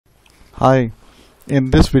Hi,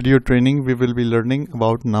 in this video training we will be learning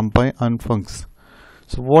about Numpy unfuncs.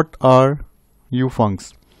 So what are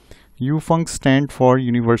ufuncs? Ufuncs stand for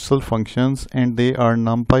universal functions and they are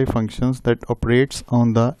Numpy functions that operates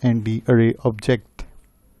on the ND array object.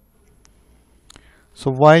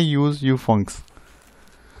 So why use ufuncs?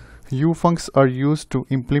 Ufuncs are used to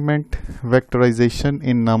implement vectorization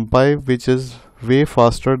in Numpy, which is way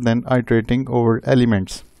faster than iterating over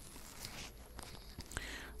elements.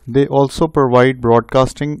 They also provide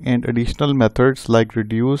broadcasting and additional methods like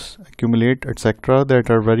reduce, accumulate, etc. that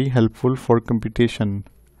are very helpful for computation.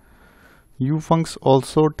 Ufuncs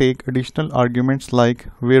also take additional arguments like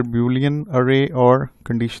where Boolean array or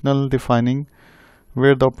conditional defining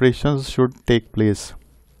where the operations should take place.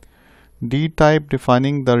 D-type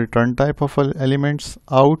defining the return type of elements,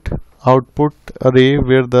 output array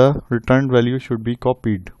where the returned value should be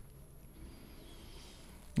copied.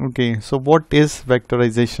 Okay, so what is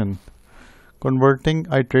vectorization? Converting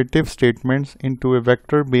iterative statements into a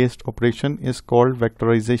vector-based operation is called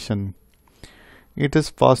vectorization. It is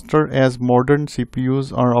faster as modern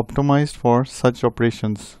CPUs are optimized for such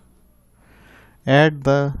operations. Add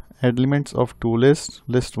the elements of two lists,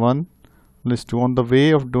 list 1, list 2. On the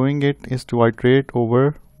way of doing it is to iterate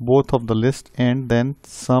over both of the lists and then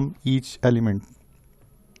sum each element.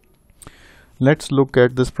 Let's look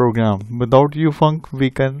at this program. Without ufunc,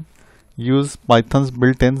 we can use Python's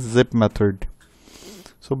built-in zip method.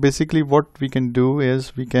 So basically what we can do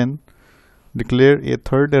is we can declare a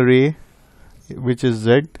third array which is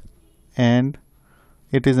z and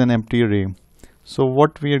it is an empty array. So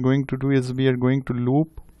what we are going to do is we are going to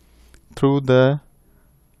loop through the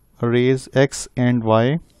arrays x and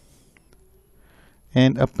y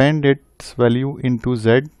and append its value into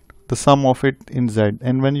z, the sum of it in z,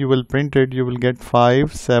 and when you will print it you will get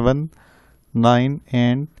 5, 7, 9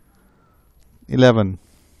 and 11.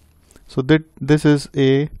 So this is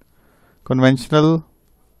a conventional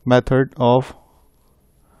method of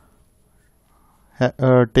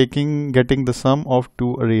getting the sum of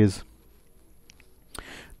two arrays.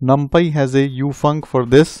 Numpy has a ufunc for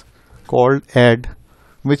this called add,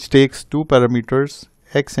 which takes two parameters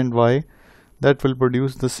x and y that will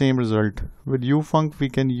produce the same result. With ufunc we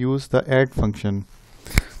can use the add function.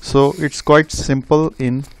 So it's quite simple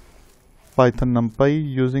in Python Numpy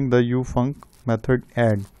using the ufunc method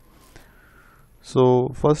add. So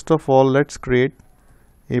first of all, let's create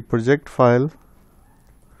a project file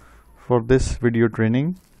for this video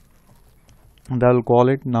training and I'll call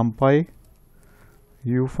it numpy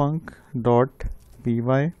ufunc.py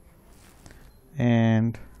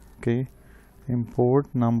and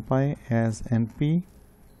import numpy as np,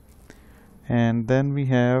 and then we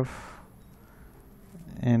have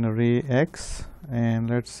an array x and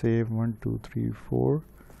let's say 1 2 3 4.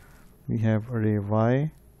 We have array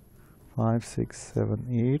y 5 6 7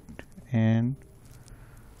 8, and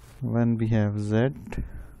when we have z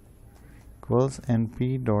equals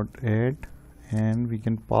np.add, and we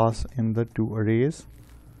can pass in the two arrays,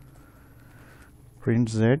 print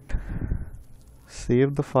z,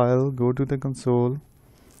 save the file, go to the console,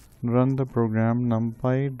 run the program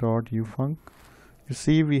numpy.ufunc. You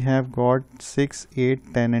see we have got 6,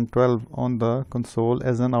 8, 10 and 12 on the console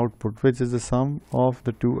as an output, which is the sum of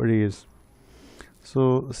the two arrays.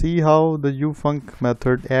 So see how the ufunc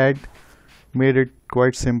method add made it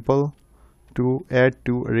quite simple to add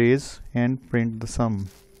two arrays and print the sum.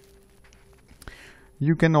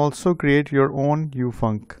 You can also create your own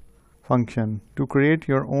ufunc function. To create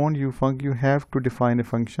your own ufunc, you have to define a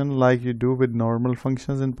function like you do with normal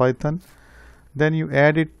functions in Python. Then you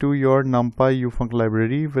add it to your numpy ufunc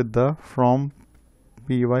library with the from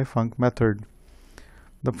pyfunc method.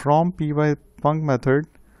 The from pyfunc method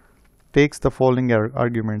takes the following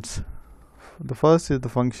arguments. The first is the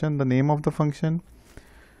function, the name of the function,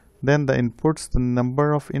 then the inputs, the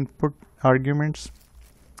number of input arguments,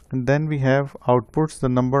 and then we have outputs, the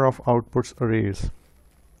number of outputs arrays.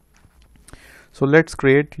 So let's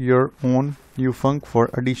create your own ufunc for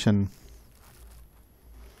addition.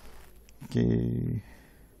 Okay,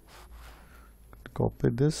 copy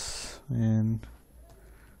this and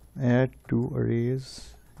add two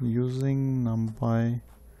arrays using numpy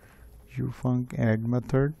ufunc add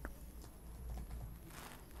method.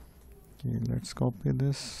 Okay, let's copy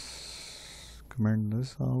this, comment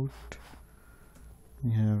this out,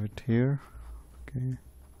 we have it here. Okay,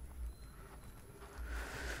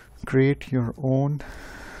 create your own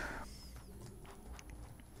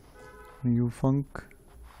ufunc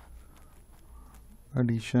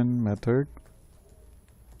addition method,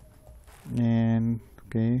 and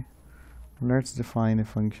let's define a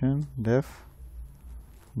function def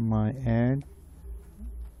my add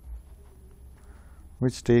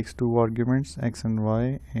which takes two arguments, x and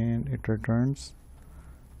y, and it returns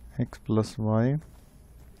x plus y.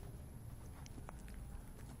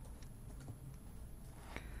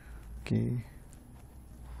 Okay,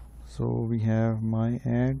 so we have my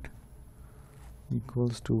add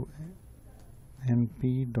equals to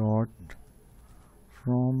np dot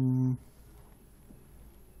from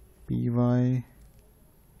py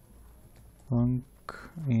func,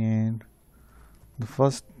 and the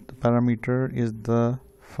first parameter is the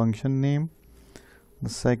function name, the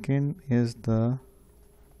second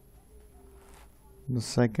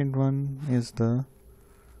one is the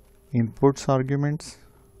inputs arguments,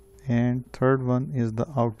 and third one is the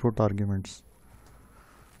output arguments.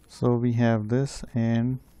 So we have this,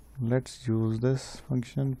 and let's use this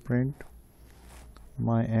function print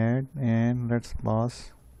my add, and let's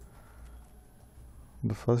pass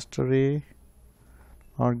the first array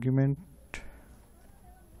argument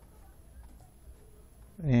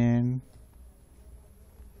and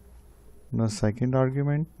the second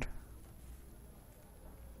argument.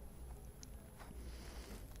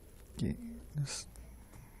 Okay, just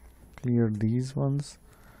clear these ones,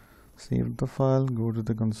 save the file, go to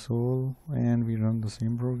the console, and we run the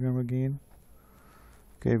same program again.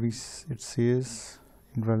 Okay, it says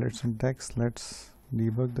invalid syntax. Let's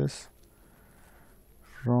debug this.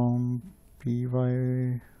 From py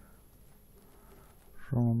func.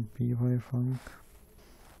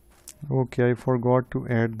 Okay, I forgot to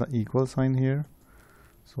add the equal sign here,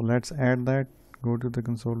 so let's add that. Go to the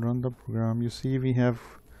console, run the program. You see we have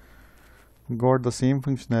got the same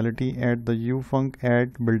functionality at the ufunc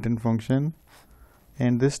add built-in function,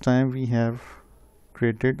 and this time we have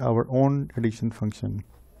created our own addition function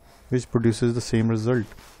which produces the same result.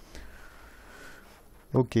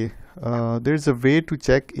 Okay, there's a way to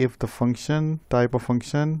check if the function type of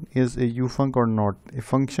function is a ufunc or not. A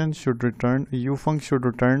function should return, a ufunc should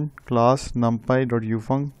return class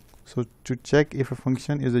numpy.ufunc. So to check if a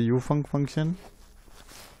function is a ufunc function,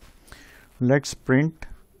 let's print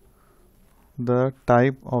the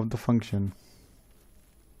type of the function.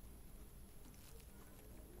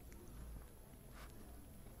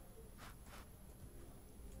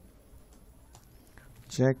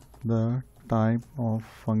 Check the type of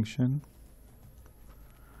function,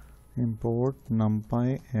 import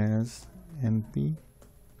numpy as np.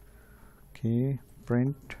 Okay,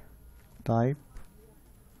 print type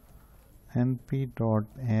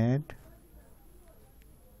np.add.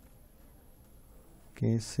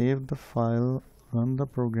 Okay, save the file, run the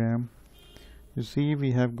program. You see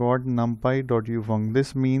we have got numpy.ufunc.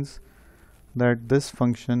 This means that this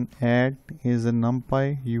function add is a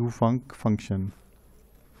numpy ufunc function.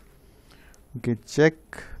 Okay, check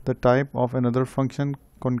the type of another function,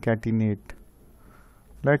 concatenate.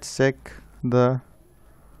 Let's check the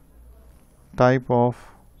type of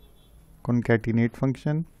concatenate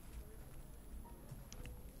function.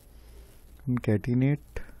 Concatenate,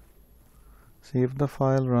 save the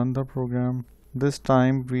file, run the program. This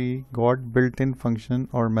time we got built-in function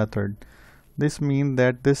or method. This means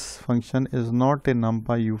that this function is not a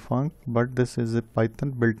numpy ufunc, but this is a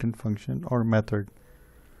Python built-in function or method.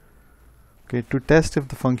 Okay, to test if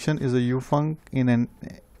the function is a ufunc, in an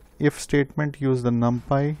if statement, use the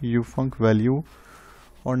numpy ufunc value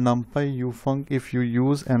or numpy ufunc if you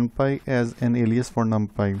use npy as an alias for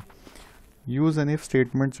numpy. Use an if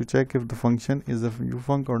statement to check if the function is a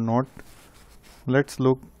ufunc or not. Let's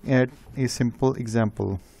look at a simple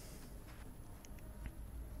example.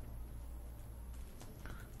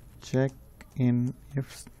 Check in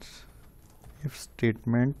if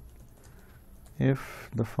statement if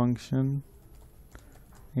the function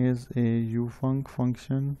is a ufunc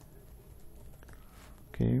function.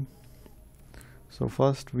 Okay, so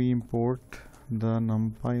first we import the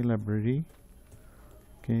numpy library.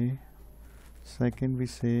 Okay, second we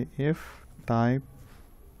say if type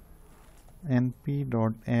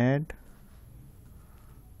np.add,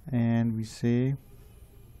 and we say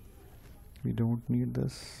we don't need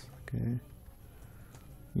this. Okay,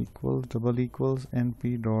 equals double equals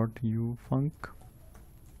np.ufunc,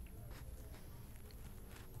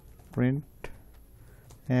 print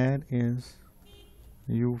add is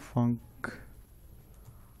ufunc.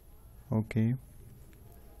 Okay,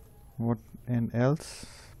 what and else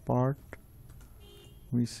part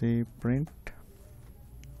we say print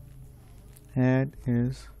add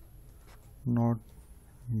is not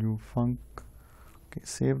ufunc. Okay,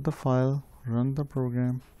 save the file, run the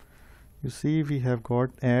program. You see we have got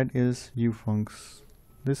add is ufuncs.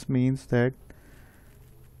 This means that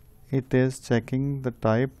it is checking the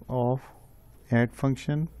type of add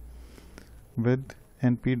function with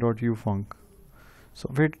np.ufunc.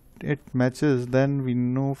 So if it matches, then we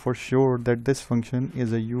know for sure that this function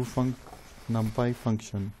is a ufunc numpy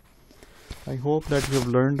function. I hope that you have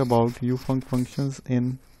learned about ufunc functions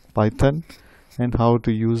in Python and how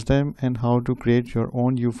to use them and how to create your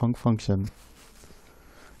own ufunc function.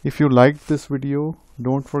 If you liked this video,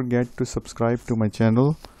 don't forget to subscribe to my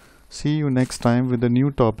channel. See you next time with a new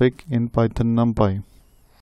topic in Python NumPy.